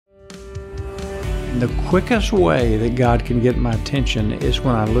The quickest way that God can get my attention is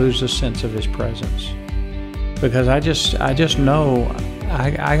when I lose a sense of His presence. Because I just know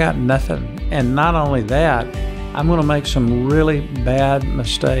I got nothing. And not only that, I'm going to make some really bad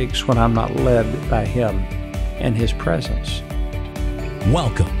mistakes when I'm not led by Him and His presence.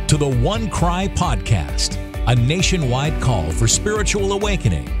 Welcome to the One Cry Podcast, a nationwide call for spiritual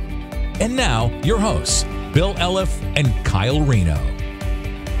awakening. And now, your hosts, Bill Elliff and Kyle Reno.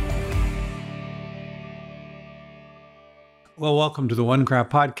 Well, welcome to the One Cry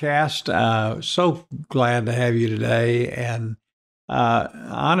Podcast. So glad to have you today. And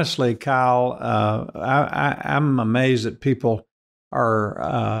honestly, Kyle, I'm amazed that people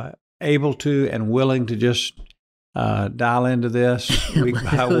are able to and willing to just dial into this week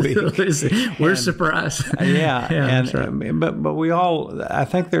by week. We're surprised. But we all, I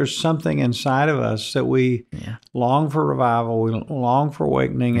think there's something inside of us that we long for revival, we long for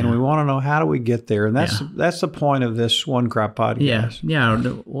awakening, and we want to know, how do we get there? And that's the point of this One Cry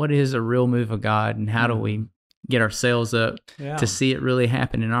podcast. What is a real move of God, and how do we get ourselves up to see it really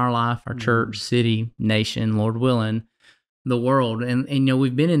happen in our life, our church, city, nation, Lord willing, the world. And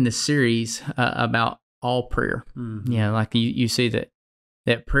we've been in this series about all prayer. Like you see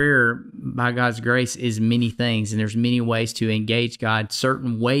that prayer by God's grace is many things, and there's many ways to engage God,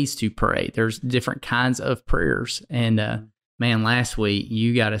 certain ways to pray. There's different kinds of prayers. And last week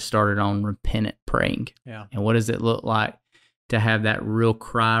you got us started on repentant praying. Yeah. And what does it look like to have that real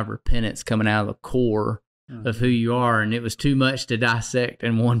cry of repentance coming out of the core of who you are? And it was too much to dissect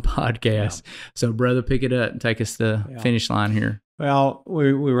in one podcast. Yeah. So brother, pick it up and take us to the finish line here. Well,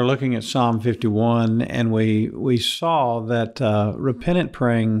 we were looking at Psalm 51, and we saw that repentant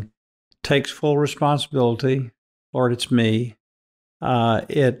praying takes full responsibility. Lord, it's me.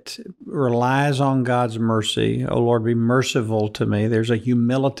 It relies on God's mercy. Oh, Lord, be merciful to me. There's a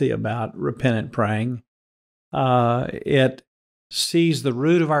humility about repentant praying. It sees the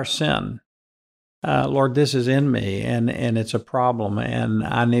root of our sin. Lord, this is in me, and it's a problem, and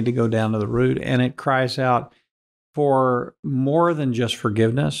I need to go down to the root. And it cries out for more than just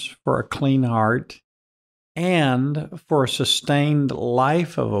forgiveness, for a clean heart, and for a sustained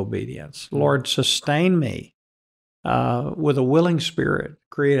life of obedience. Lord, sustain me with a willing spirit,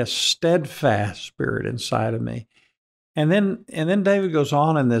 create a steadfast spirit inside of me. And then David goes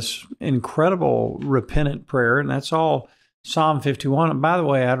on in this incredible repentant prayer, and that's all Psalm 51. And by the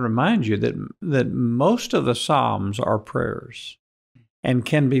way, I'd remind you that most of the Psalms are prayers and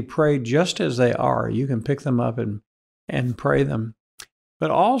can be prayed just as they are. You can pick them up and pray them. But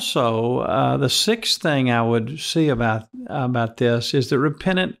also, the sixth thing I would see about this is that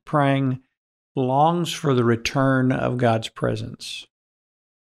repentant praying longs for the return of God's presence.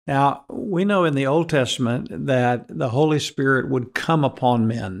 Now, we know in the Old Testament that the Holy Spirit would come upon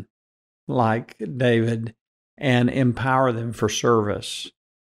men like David and empower them for service.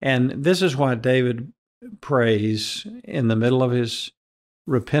 And this is why David prays in the middle of his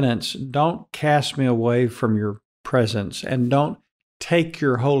repentance, don't cast me away from your presence, and don't take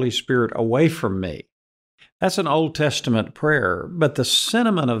your Holy Spirit away from me. That's an Old Testament prayer, but the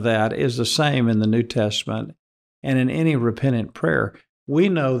sentiment of that is the same in the New Testament and in any repentant prayer. We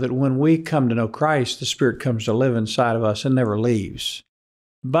know that when we come to know Christ, the Spirit comes to live inside of us and never leaves.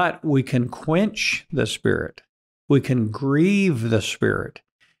 But we can quench the Spirit. We can grieve the Spirit.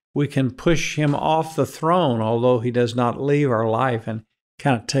 We can push Him off the throne, although He does not leave our life and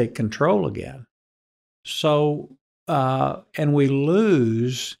kind of take control again. So, and we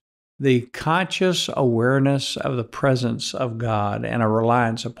lose the conscious awareness of the presence of God and a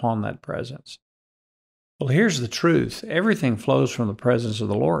reliance upon that presence. Well, here's the truth. Everything flows from the presence of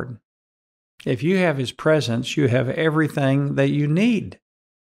the Lord. If you have His presence, you have everything that you need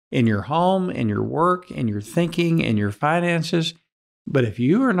in your home, in your work, in your thinking, in your finances. But if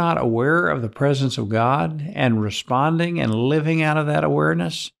you are not aware of the presence of God and responding and living out of that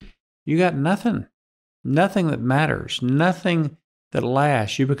awareness, you got nothing. Nothing that matters, nothing that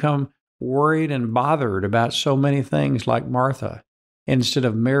lasts. You become worried and bothered about so many things like Martha, instead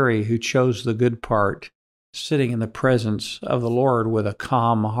of Mary, who chose the good part, sitting in the presence of the Lord with a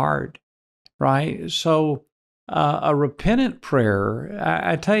calm heart, right? So a repentant prayer,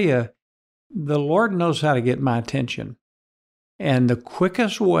 I tell you, the Lord knows how to get my attention. And the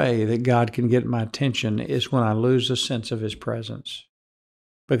quickest way that God can get my attention is when I lose a sense of His presence.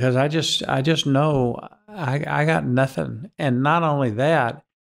 Because I just know I got nothing. And not only that,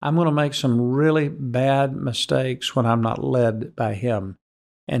 I'm going to make some really bad mistakes when I'm not led by Him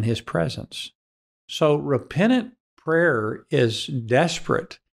and His presence. So repentant prayer is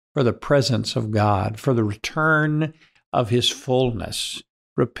desperate for the presence of God, for the return of His fullness.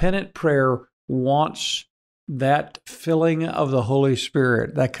 Repentant prayer wants that filling of the Holy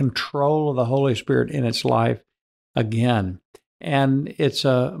Spirit, that control of the Holy Spirit in its life again. And it's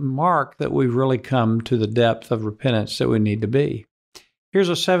a mark that we've really come to the depth of repentance that we need to be. Here's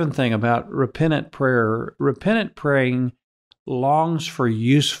a seventh thing about repentant prayer. Repentant praying longs for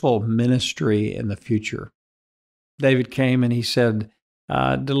useful ministry in the future. David came and he said,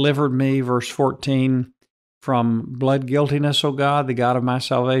 delivered me, verse 14, from blood guiltiness, O God, the God of my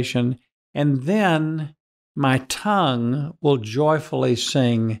salvation. And then my tongue will joyfully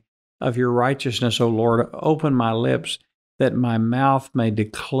sing of your righteousness, O Lord. Open my lips that my mouth may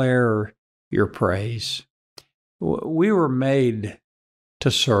declare your praise. We were made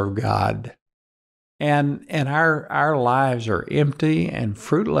to serve God. And our lives are empty and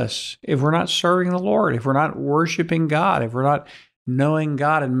fruitless if we're not serving the Lord, if we're not worshiping God, if we're not knowing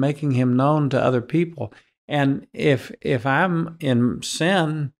God and making Him known to other people. And if I'm in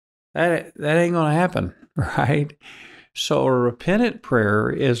sin, that ain't going to happen, right? So a repentant prayer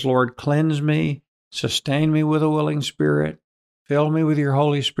is, Lord, cleanse me, sustain me with a willing spirit, fill me with your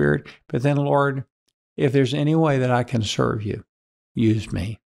Holy Spirit. But then, Lord, if there's any way that I can serve you, use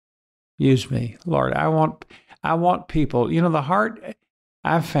me. Use me, Lord. I want people. The heart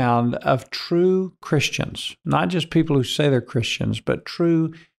I've found of true Christians, not just people who say they're Christians, but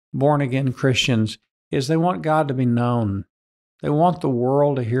true born-again Christians, is they want God to be known. They want the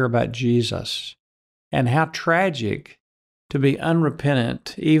world to hear about Jesus. And how tragic to be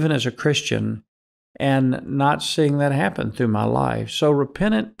unrepentant, even as a Christian, and not seeing that happen through my life. So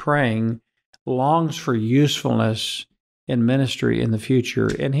repentant praying longs for usefulness in ministry in the future.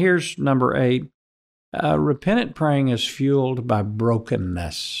 And here's number 8. Repentant praying is fueled by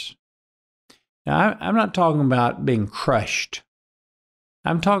brokenness. Now, I'm not talking about being crushed.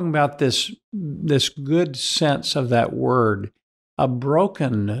 I'm talking about this good sense of that word. A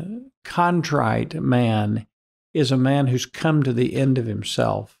broken, contrite man is a man who's come to the end of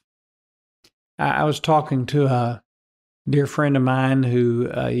himself. I was talking to a dear friend of mine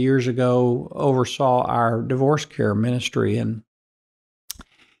who years ago oversaw our divorce care ministry, and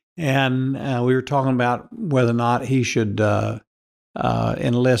we were talking about whether or not he should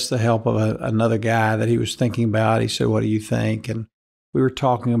enlist the help of another guy that he was thinking about. He said, "What do you think?" And we were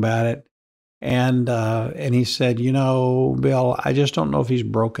talking about it, and he said, "Bill, I just don't know if he's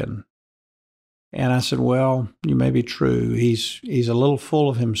broken." And I said, "Well, you may be true. He's a little full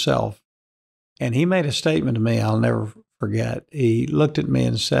of himself." And he made a statement to me I'll never forget. He looked at me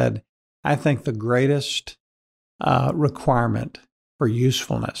and said, "I think the greatest requirement for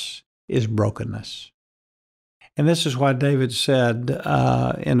usefulness is brokenness." And this is why David said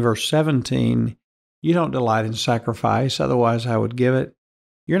in verse 17, "You don't delight in sacrifice, otherwise I would give it.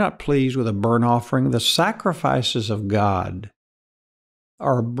 You're not pleased with a burnt offering." The sacrifices of God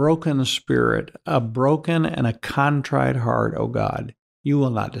are a broken spirit, a broken and a contrite heart, O God, you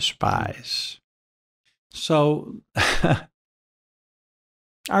will not despise. So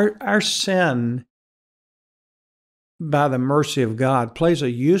our sin, by the mercy of God, plays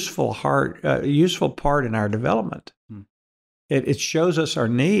a useful part in our development. It shows us our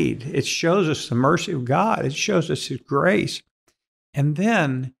need. It shows us the mercy of God. It shows us His grace. And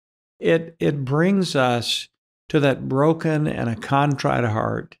then it brings us to that broken and a contrite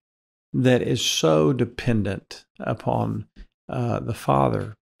heart that is so dependent upon the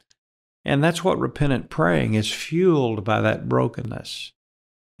Father. And that's what repentant praying is, fueled by that brokenness.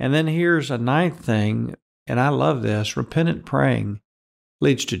 And then here's a ninth thing, and I love this. Repentant praying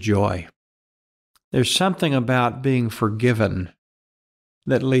leads to joy. There's something about being forgiven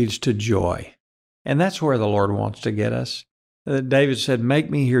that leads to joy. And that's where the Lord wants to get us. David said,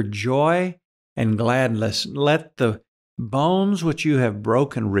 "Make me hear joy and gladness. Let the bones which you have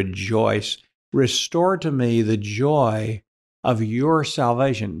broken rejoice. Restore to me the joy of your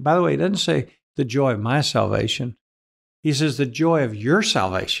salvation." By the way, it doesn't say the joy of my salvation. He says the joy of your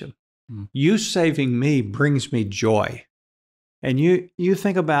salvation. You saving me brings me joy. And you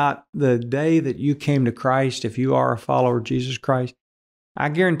think about the day that you came to Christ, if you are a follower of Jesus Christ, I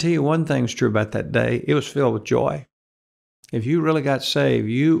guarantee you one thing's true about that day. It was filled with joy. If you really got saved,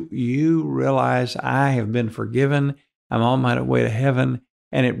 you realize I have been forgiven. I'm on my way to heaven,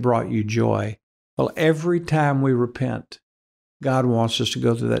 and it brought you joy. Well, every time we repent, God wants us to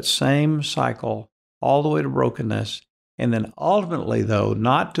go through that same cycle all the way to brokenness. And then ultimately, though,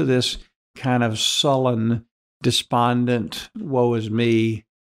 not to this kind of sullen, despondent, woe is me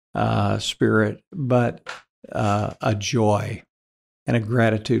spirit, but a joy and a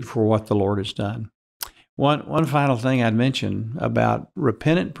gratitude for what the Lord has done. One final thing I'd mention about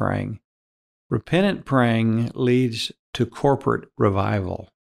repentant praying. Repentant praying leads to corporate revival.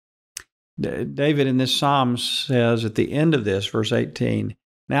 David in this psalm says at the end of this, verse 18,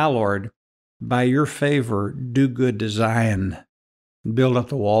 now, Lord, by your favor, do good to Zion, build up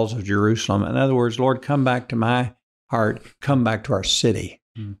the walls of Jerusalem. In other words, Lord, come back to my heart, come back to our city,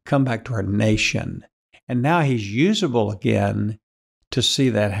 come back to our nation. And now he's usable again to see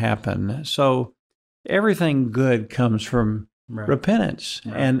that happen. So everything good comes from repentance.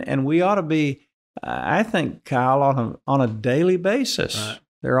 Right. And we ought to be, I think, Kyle, on a daily basis,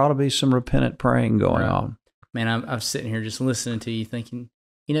 there ought to be some repentant praying going on. Man, I'm sitting here just listening to you thinking,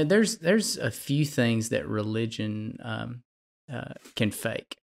 there's a few things that religion can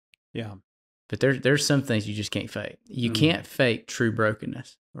fake. Yeah. But there's some things you just can't fake. You can't fake true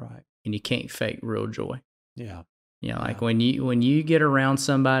brokenness. Right. And you can't fake real joy. Yeah. Like when you get around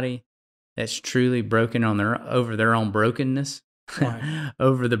somebody that's truly broken over their own brokenness,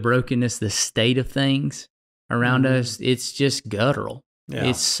 over the brokenness, the state of things around us, it's just guttural. Yeah.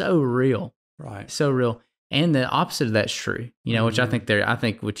 It's so real. Right. So real. And the opposite of that's true, which I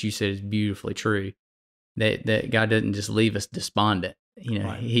think what you said is beautifully true, that God doesn't just leave us despondent.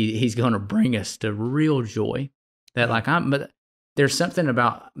 He's going to bring us to real joy. But there's something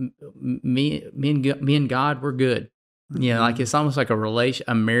about me and God, we're good. Like it's almost like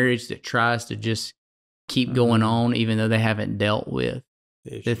a marriage that tries to just keep going on, even though they haven't dealt with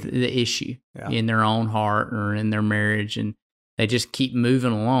the issue in their own heart or in their marriage, and they just keep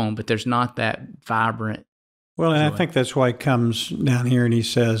moving along. But there's not that vibrant. Well, and I think that's why he comes down here and he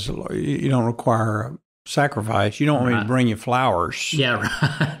says, you don't require a sacrifice. You don't want me to bring you flowers. Yeah,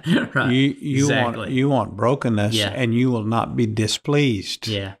 right. You want brokenness, and you will not be displeased.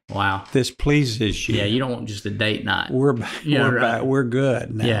 Yeah, wow. This pleases you. Yeah, you don't want just a date night. We're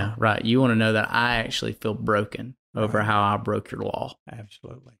good now. Yeah, right. You want to know that I actually feel broken over how I broke your law.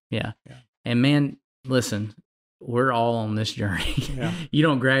 Absolutely. Yeah. And man, listen, we're all on this journey. Yeah. You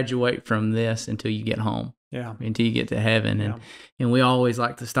don't graduate from this until you get home. Yeah. Until you get to heaven. And we always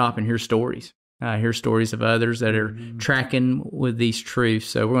like to stop and hear stories. Hear stories of others that are tracking with these truths.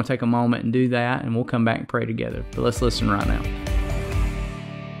 So we're going to take a moment and do that, and we'll come back and pray together. But let's listen right now.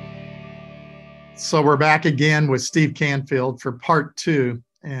 So we're back again with Steve Canfield for part 2.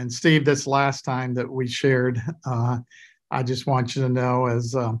 And Steve, this last time that we shared, I just want you to know,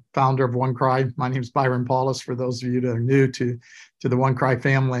 as founder of One Cry, my name is Byron Paulus, for those of you that are new to the One Cry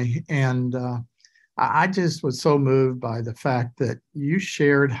family. And I just was so moved by the fact that you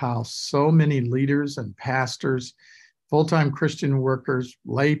shared how so many leaders and pastors, full-time Christian workers,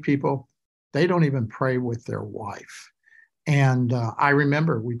 lay people, they don't even pray with their wife. And I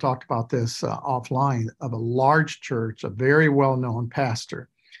remember we talked about this offline, of a large church, a very well-known pastor.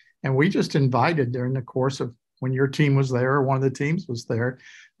 And we just invited, during the course of when your team was there, or one of the teams was there,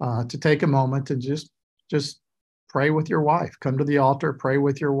 to take a moment to just pray with your wife. Come to the altar, pray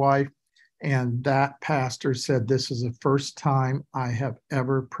with your wife. And that pastor said, this is the first time I have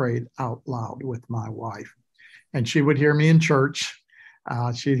ever prayed out loud with my wife. And she would hear me in church.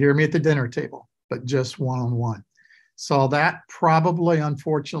 She'd hear me at the dinner table, but just one-on-one. So that probably,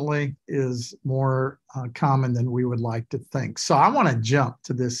 unfortunately, is more common than we would like to think. So I want to jump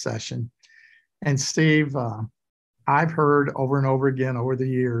to this session. And Steve, I've heard over and over again over the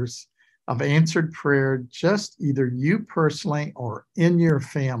years of answered prayer, just either you personally or in your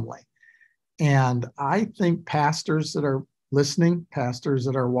family. And I think pastors that are listening, pastors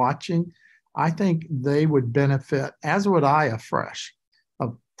that are watching, I think they would benefit, as would I, afresh.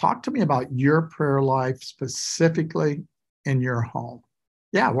 Talk to me about your prayer life specifically in your home.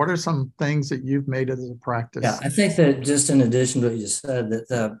 Yeah, what are some things that you've made it as a practice? Yeah, I think that just in addition to what you just said,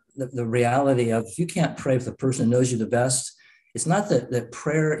 that the reality of, if you can't pray for the person who knows you the best, it's not that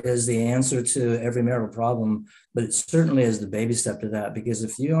prayer is the answer to every marital problem, but it certainly is the baby step to that. Because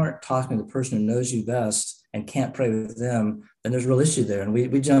if you aren't talking to the person who knows you best and can't pray with them, then there's a real issue there. And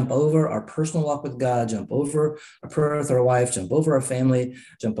we jump over our personal walk with God, jump over our prayer with our wife, jump over our family,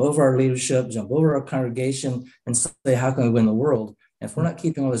 jump over our leadership, jump over our congregation, and say, how can we win the world? And if we're not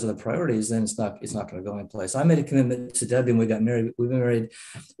keeping all those other priorities, then it's not going to go in place. I made a commitment to Debbie when we got married. We've been married.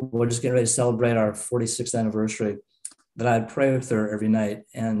 We're just getting ready to celebrate our 46th anniversary, that I'd pray with her every night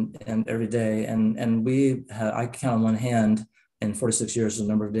and every day. And I count on one hand, in 46 years, the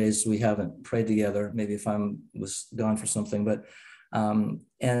number of days we haven't prayed together, maybe if I was gone for something, but,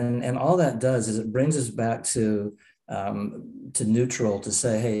 and all that does is it brings us back to neutral, to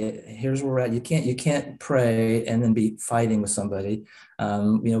say, hey, here's where we're at. You can't pray and then be fighting with somebody.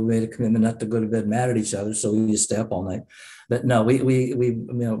 We made a commitment not to go to bed mad at each other, so we just stay up all night. But no, we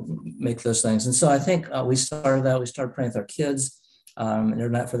make those things. And so I think we started praying with our kids. And every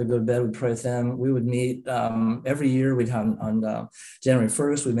night before they go to bed, we'd pray with them. We would meet every year. We'd have on January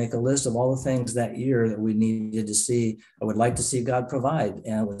 1st, we'd make a list of all the things that year that we needed to see, or would like to see God provide.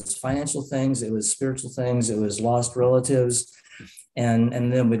 And it was financial things, it was spiritual things, it was lost relatives. And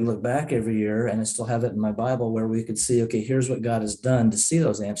then we'd look back every year, and I still have it in my Bible, where we could see, okay, here's what God has done to see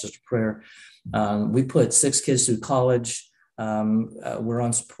those answers to prayer. We put 6 kids through college. We're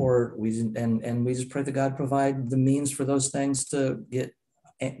on support. We just pray that God provide the means for those things to get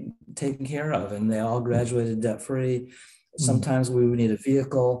taken care of. And they all graduated debt free. Sometimes we would need a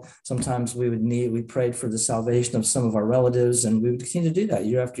vehicle. Sometimes we prayed for the salvation of some of our relatives, and we would continue to do that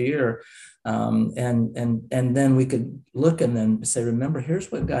year after year. And then we could look and then say, remember,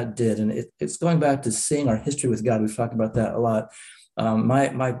 here's what God did. And it's going back to seeing our history with God. We've talked about that a lot.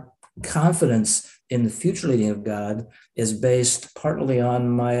 My confidence in the future leading of God is based partly on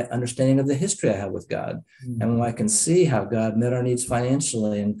my understanding of the history I have with God. And when I can see how God met our needs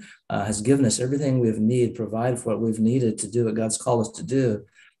financially and has given us everything we've needed, provided for what we've needed to do what God's called us to do,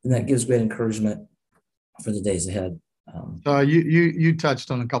 then that gives great encouragement for the days ahead. You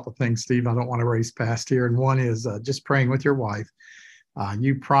touched on a couple of things, Steve. I don't want to race past here. And one is just praying with your wife.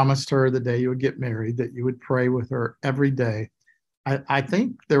 You promised her the day you would get married that you would pray with her every day. I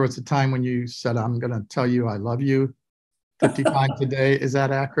think there was a time when you said, I'm going to tell you I love you 50 times a day. Is that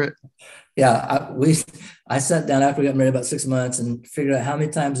accurate? Yeah, I sat down after we got married about 6 months and figured out how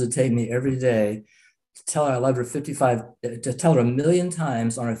many times it would take me every day to tell her I loved her to tell her 1 million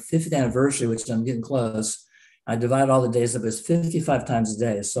times on our 50th anniversary, which I'm getting close. I divided all the days up as 55 times a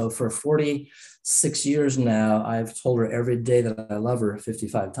day. So for 46 years now, I've told her every day that I love her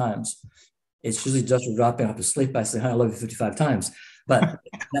 55 times. It's usually just for dropping off to sleep. I say, I love you 55 times. But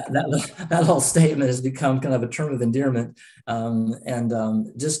that whole statement has become kind of a term of endearment. I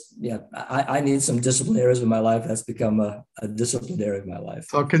need some discipline areas of my life. That's become a disciplined area of my life.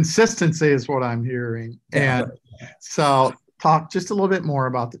 So consistency is what I'm hearing. And so talk just a little bit more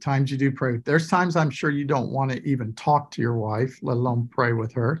about the times you do pray. There's times I'm sure you don't want to even talk to your wife, let alone pray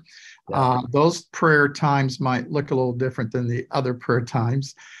with her. Yeah. Those prayer times might look a little different than the other prayer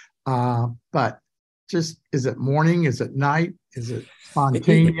times. But just, is it morning? Is it night? Is it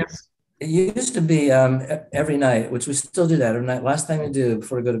spontaneous? It used to be every night, which we still do that every night. Last thing we do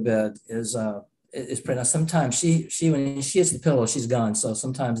before we go to bed is pray. Now, sometimes she when she hits the pillow, she's gone. So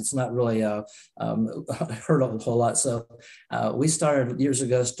sometimes it's not really hurt a whole lot. So we started years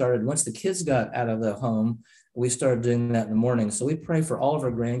ago, once the kids got out of the home, we started doing that in the morning. So we pray for all of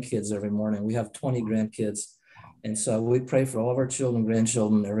our grandkids every morning. We have 20 grandkids. And so we pray for all of our children,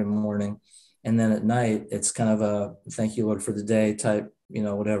 grandchildren every morning. And then at night, it's kind of a thank you, Lord, for the day type,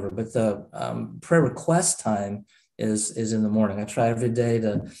 whatever. But the prayer request time is in the morning. I try every day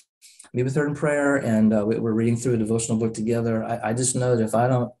to meet with her in prayer, and we're reading through a devotional book together. I just know that if I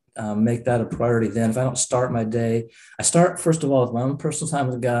don't make that a priority, then if I don't start my day, I start first of all with my own personal time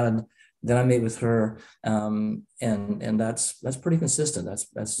with God, then I meet with her, and that's pretty consistent.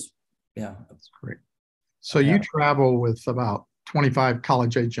 That's great. So you travel with about 25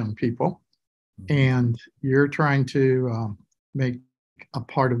 college-age young people, and you're trying to make a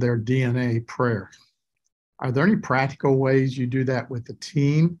part of their DNA prayer. Are there any practical ways you do that with the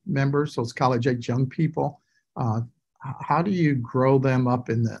team members, those college-age young people? How do you grow them up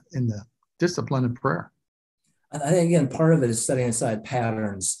in the discipline of prayer? I think, again, part of it is setting aside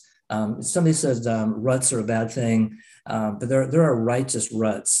patterns. Somebody says ruts are a bad thing, but there are righteous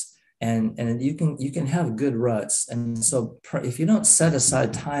ruts. And you can have good ruts. And so if you don't set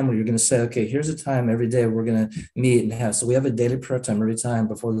aside time where you're going to say, okay, here's a time every day we're going to meet and have. So we have a daily prayer time every time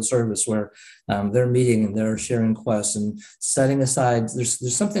before the service where they're meeting and they're sharing requests and setting aside.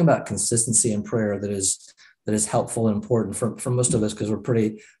 There's something about consistency in prayer that is helpful and important for most of us because we're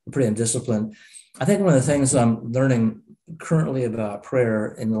pretty undisciplined. I think one of the things I'm learning currently about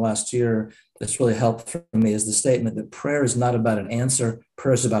prayer in the last year that's really helped for me is the statement that prayer is not about an answer,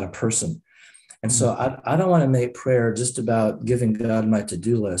 prayer is about a person. And so I don't want to make prayer just about giving God my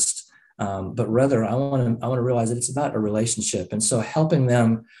to-do list, but rather I want to realize that it's about a relationship. And so helping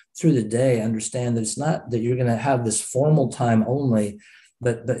them through the day understand that it's not that you're going to have this formal time only,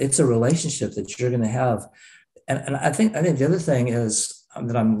 but it's a relationship that you're going to have. And I think the other thing is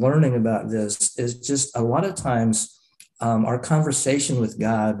that I'm learning about this is just a lot of times our conversation with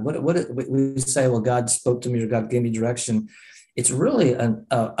God, what we say, well, God spoke to me or God gave me direction. It's really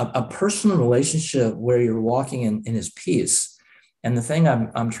a personal relationship where you're walking in his peace. And the thing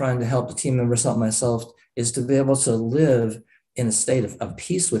I'm trying to help the team members, help myself, is to be able to live in a state of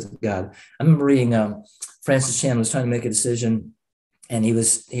peace with God. I remember reading Francis Chan was trying to make a decision, and he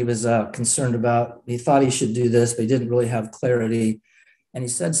was concerned about, he thought he should do this, but he didn't really have clarity. And he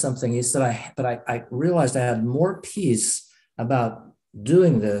said something. He said, I realized I had more peace about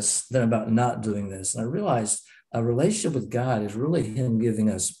doing this than about not doing this. And I realized a relationship with God is really him giving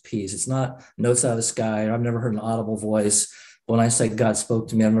us peace. It's not notes out of the sky. I've never heard an audible voice. When I say God spoke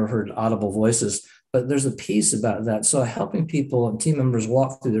to me, I've never heard audible voices, but there's a peace about that. So helping people and team members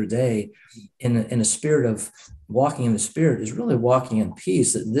walk through their day in a spirit of walking in the Spirit is really walking in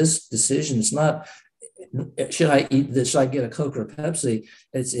peace. That this decision is not, should I eat this? Should I get a Coke or a Pepsi?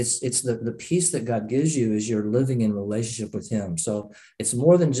 It's the peace that God gives you as you're living in relationship with him. So it's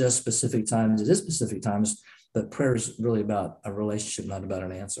more than just specific times. It is specific times, but prayer is really about a relationship, not about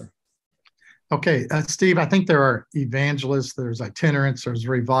an answer. Okay, Steve, I think there are evangelists, there's itinerants, there's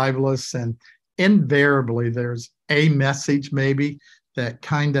revivalists, and invariably there's a message maybe that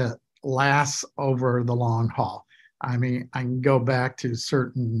kind of lasts over the long haul. I mean, I can go back to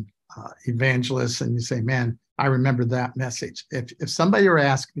certain evangelists and you say, man, I remember that message. If somebody were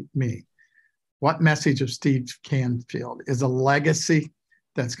asking me what message of Steve Canfield is a legacy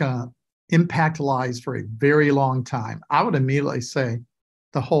that's going to impact lives for a very long time, I would immediately say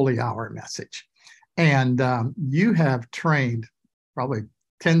the Holy Hour message. And you have trained probably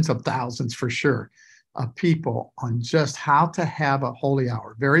tens of thousands for sure of people on just how to have a holy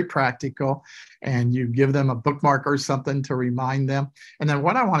hour, very practical, and you give them a bookmark or something to remind them. And then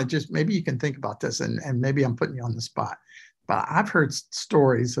what I want to just, maybe you can think about this, and maybe I'm putting you on the spot, but I've heard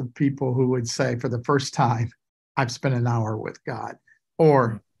stories of people who would say for the first time, I've spent an hour with God,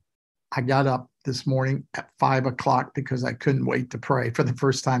 or I got up this morning at 5 o'clock because I couldn't wait to pray for the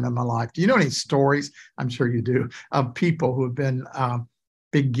first time in my life. Do you know any stories? I'm sure you do, of people who have been,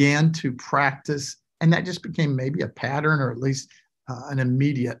 began to practice, and that just became maybe a pattern, or at least an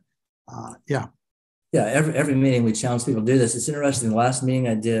immediate, Yeah, every meeting we challenge people to do this. It's interesting. The last meeting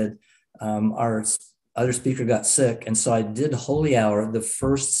I did, our other speaker got sick. And so I did Holy Hour the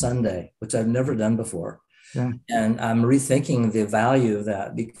first Sunday, which I've never done before. Yeah. And I'm rethinking the value of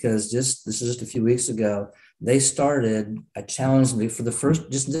that, because this is just a few weeks ago, I challenged me for the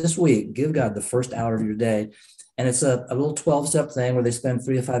first, just this week, give God the first hour of your day. And it's a little 12-step thing where they spend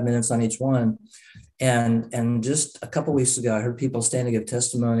 3 to 5 minutes on each one. And just a couple of weeks ago, I heard people stand to give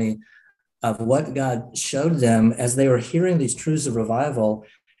testimony of what God showed them as they were hearing these truths of revival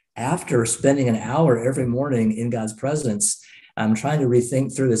after spending an hour every morning in God's presence. I'm trying to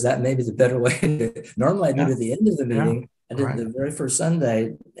rethink through, is that maybe the better way? Normally I do it at the end of the meeting. I did the very first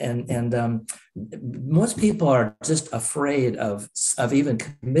Sunday. And most people are just afraid of even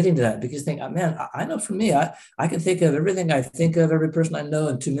committing to that, because they think, man, I know for me, I can think of everything I think of, every person I know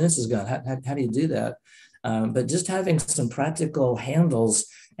in 2 minutes is gone. How do you do that? But just having some practical handles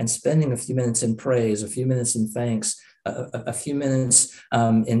and spending a few minutes in praise, a few minutes in thanks, a few minutes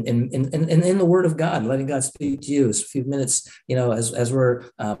in the Word of God, letting God speak to you, a few minutes, as we're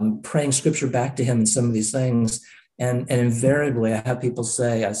praying Scripture back to Him in some of these things. And invariably, I have people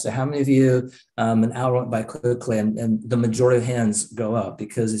say, how many of you, an hour went by quickly, and the majority of hands go up,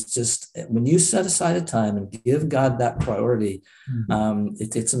 because it's just, when you set aside a time and give God that priority,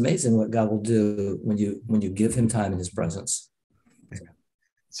 it's amazing what God will do when you give Him time in His presence.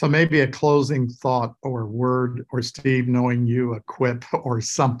 So maybe a closing thought or word, or Steve, knowing you, a quip or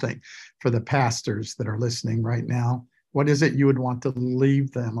something for the pastors that are listening right now. What is it you would want to leave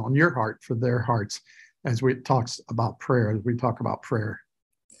them on your heart, for their hearts, as we talk about prayer?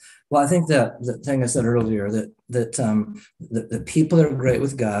 Well, I think that the thing I said earlier, that the people that are great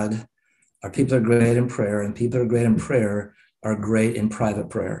with God are people that are great in prayer, and people that are great in prayer are great in private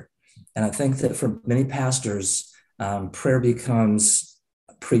prayer. And I think that for many pastors, prayer becomes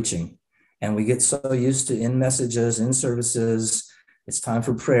preaching, and we get so used to in messages, in services, it's time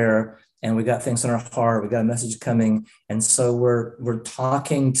for prayer, and we got things in our heart, we got a message coming, and so we're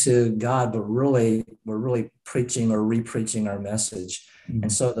talking to God, but we're really preaching or re-preaching our message.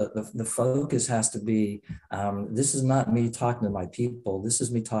 And so the focus has to be, this is not me talking to my people, this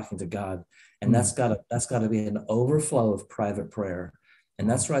is me talking to God, and that's got to be an overflow of private prayer. And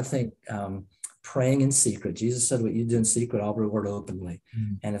that's where I think praying in secret, Jesus said, what you do in secret, I'll reward openly.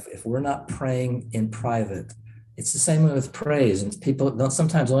 And if we're not praying in private, it's the same way with praise. And people don't,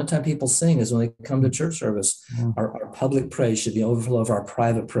 sometimes the only time people sing is when they come to church service. Our public praise should be overflow of our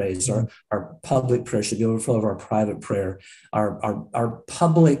private praise. Our public prayer should be overflow of our private prayer. Our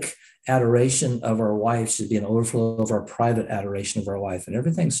public adoration of our wife should be an overflow of our private adoration of our wife. And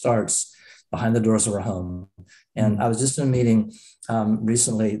everything starts behind the doors of our home. And I was just in a meeting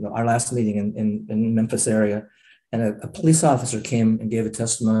recently, our last meeting in Memphis area, and a police officer came and gave a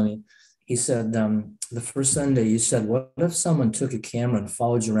testimony. He said, the first Sunday you said, what if someone took a camera and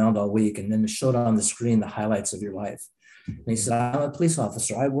followed you around all week and then showed on the screen the highlights of your life? And he said, I'm a police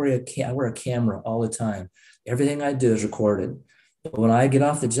officer. I wear a camera all the time. Everything I do is recorded. But when I get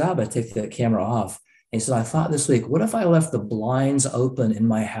off the job, I take that camera off. And he said, I thought this week, what if I left the blinds open in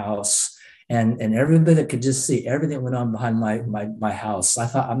my house and everybody could just see everything that went on behind my house? I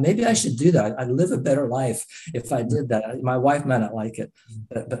thought maybe I should do that. I'd live a better life if I did that. My wife might not like it,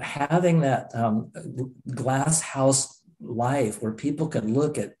 but having that glass house life where people can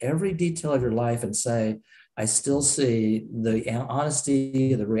look at every detail of your life and say, I still see the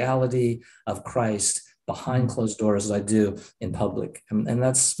honesty, the reality of Christ behind closed doors as I do in public. And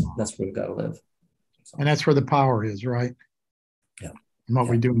that's where we've got to live. So. And that's where the power is, right? Yeah. And what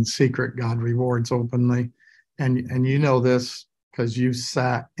we do in secret, God rewards openly. And you know this because you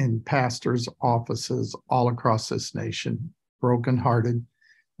sat in pastors' offices all across this nation, brokenhearted,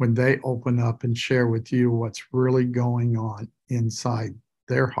 when they open up and share with you what's really going on inside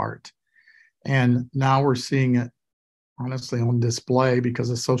their heart. And now we're seeing it, honestly, on display because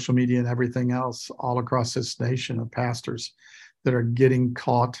of social media and everything else all across this nation of pastors that are getting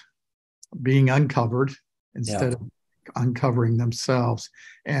caught being uncovered instead of uncovering themselves.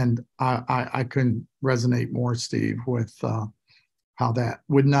 And I couldn't resonate more, Steve, with how that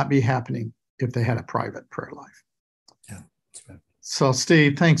would not be happening if they had a private prayer life. Yeah, that's right. So,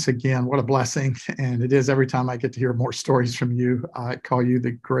 Steve, thanks again. What a blessing. And it is every time I get to hear more stories from you. I call you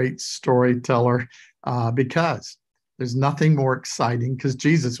the great storyteller because there's nothing more exciting, because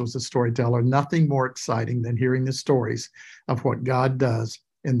Jesus was a storyteller, nothing more exciting than hearing the stories of what God does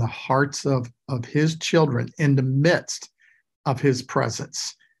in the hearts of his children in the midst of his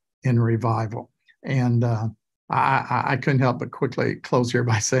presence in revival. And I couldn't help but quickly close here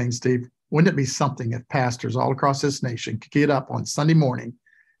by saying, Steve, wouldn't it be something if pastors all across this nation could get up on Sunday morning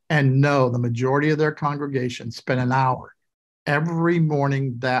and know the majority of their congregation spent an hour every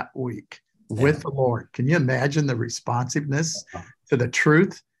morning that week with the Lord? Can you imagine the responsiveness to the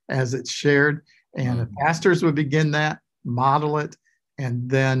truth as it's shared? And if pastors would begin that, model it, and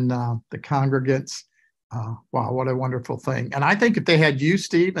then the congregants, wow, what a wonderful thing. And I think if they had you,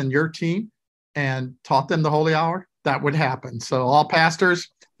 Steve, and your team and taught them the Holy Hour, that would happen. So all pastors,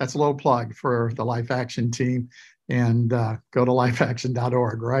 that's a little plug for the Life Action team, and go to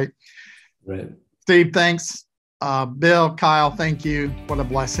lifeaction.org, right? Right. Steve, thanks. Bill, Kyle, thank you. What a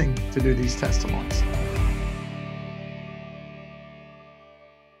blessing to do these testimonies.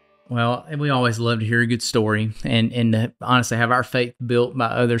 Well, we always love to hear a good story and to honestly have our faith built by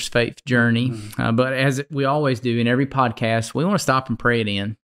others' faith journey. But as we always do in every podcast, we want to stop and pray it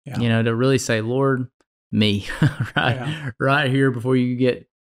in, to really say, Lord, me, right here before you get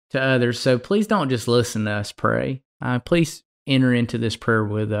to others. So please don't just listen to us pray. Please enter into this prayer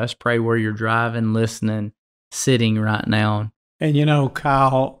with us. Pray where you're driving, listening, sitting right now. And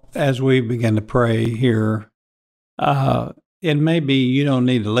Kyle, as we begin to pray here, it may be you don't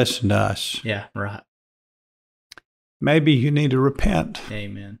need to listen to us. Yeah, right. Maybe you need to repent.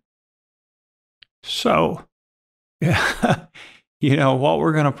 Amen. So, what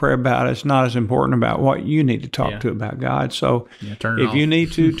we're going to pray about is not as important about what you need to talk to about God. So if you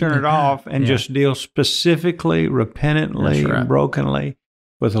need to, turn it off and just deal specifically, repentantly, and brokenly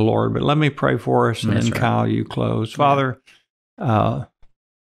with the Lord. But let me pray for us, and then Kyle, you close. Father, for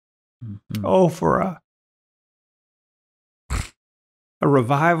a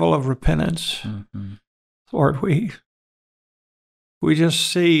revival of repentance. Lord, we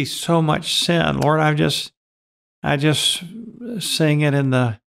just see so much sin. Lord, I just seeing it in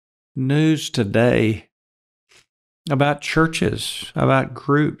the news today about churches, about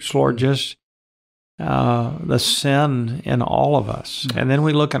groups. Lord, just the sin in all of us. And then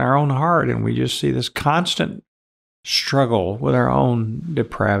we look in our own heart and we just see this constant struggle with our own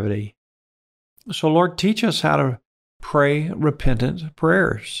depravity. So Lord, teach us how to pray repentant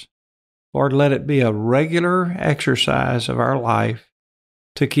prayers. Lord, let it be a regular exercise of our life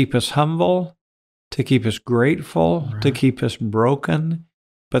to keep us humble, to keep us grateful, to keep us broken,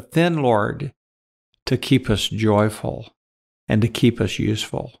 but then, Lord, to keep us joyful and to keep us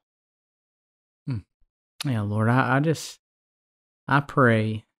useful. Yeah, Lord, I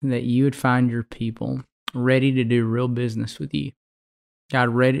pray that you would find your people ready to do real business with you. God,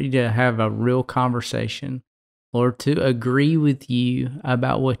 ready to have a real conversation. Lord, to agree with you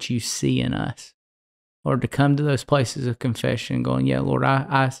about what you see in us. Lord, to come to those places of confession going, yeah, Lord,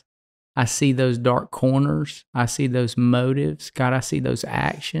 I see those dark corners. I see those motives. God, I see those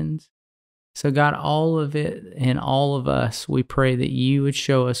actions. So God, all of it and all of us, we pray that you would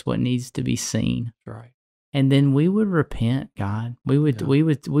show us what needs to be seen. Right. And then we would repent, God. We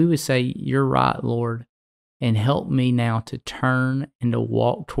would say, you're right, Lord, and help me now to turn and to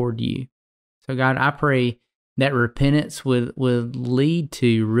walk toward you. So God, I pray that repentance would lead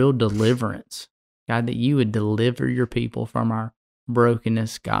to real deliverance. God, that you would deliver your people from our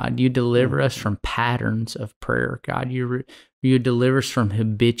brokenness, God. You deliver us from patterns of prayer, God. You would deliver us from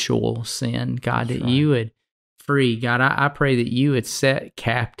habitual sin, God, that you would free. God, I pray that you would set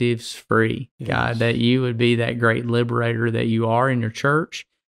captives free, God, that you would be that great liberator that you are in your church.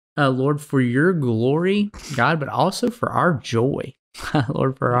 Lord, for your glory, God, but also for our joy.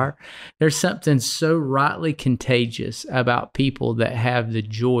 Lord, there's something so rightly contagious about people that have the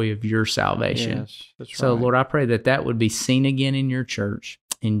joy of your salvation. Yes, that's so, right. Lord, I pray that would be seen again in your church.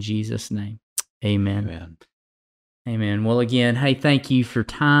 In Jesus' name, amen. Amen. Amen. Well, again, hey, thank you for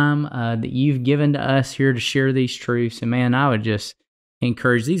time that you've given to us here to share these truths. And man, I would just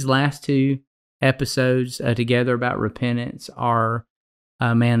encourage these last 2 episodes together about repentance are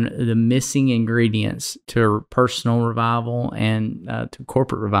the missing ingredients to personal revival and to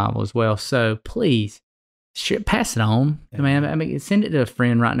corporate revival as well. So please pass it on. Yeah. Man, send it to a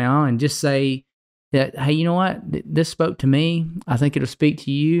friend right now and just say that, hey, you know what? This spoke to me. I think it'll speak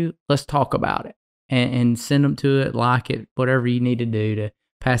to you. Let's talk about it and send them to it, like it, whatever you need to do to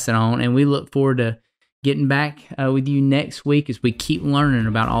pass it on. And we look forward to getting back with you next week as we keep learning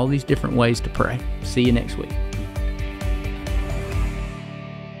about all these different ways to pray. See you next week.